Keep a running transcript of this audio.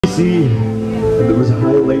See, and it was a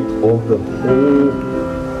highlight of the whole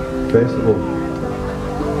festival.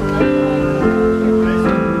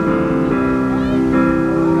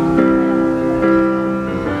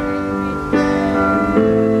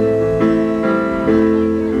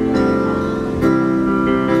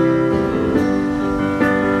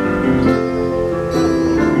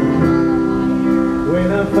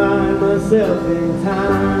 When I find myself in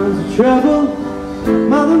times of trouble,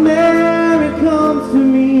 Mother Mary comes to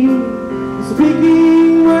me,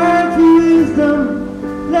 speaking words of wisdom,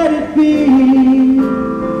 let it be.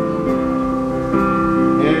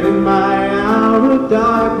 And in my hour of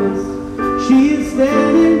darkness, she is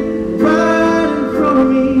standing right in front of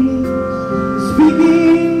me,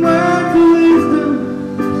 speaking words of wisdom,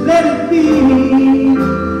 let it be.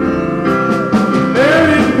 Let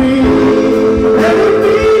it be, let it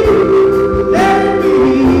be, let it be,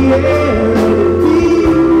 yeah.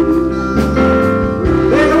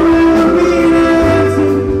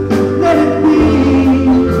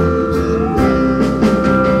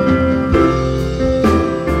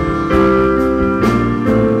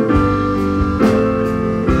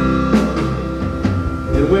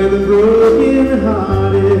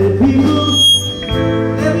 Broken-hearted people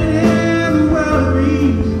living in the world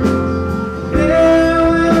agrees there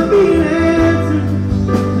will be an answer,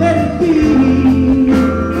 let it be.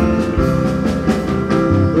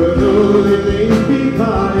 For though they may be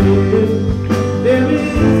parted, there is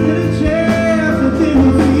still a chance that they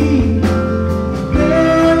will see.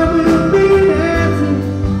 There will be an answer,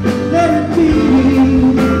 let it be.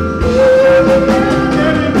 Let it be,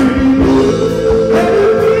 let it be.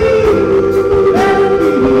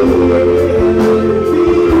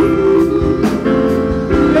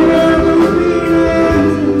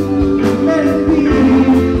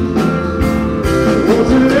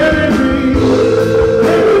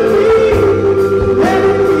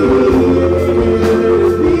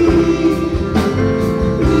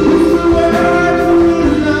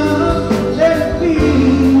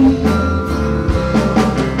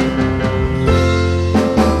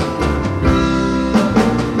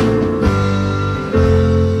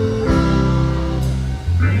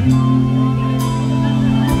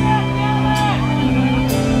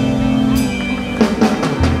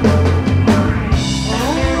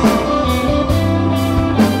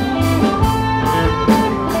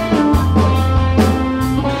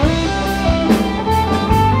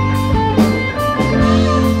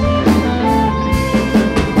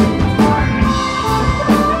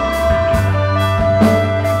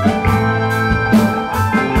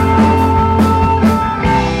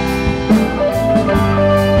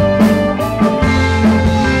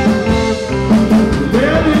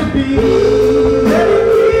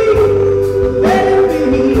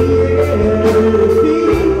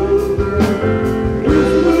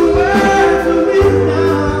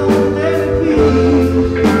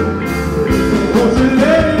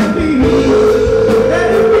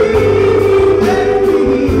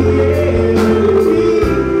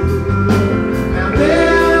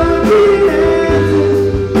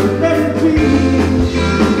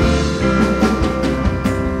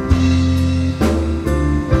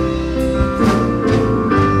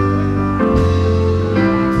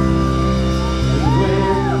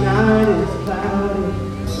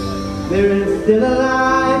 There is still a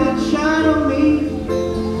light that shines on me.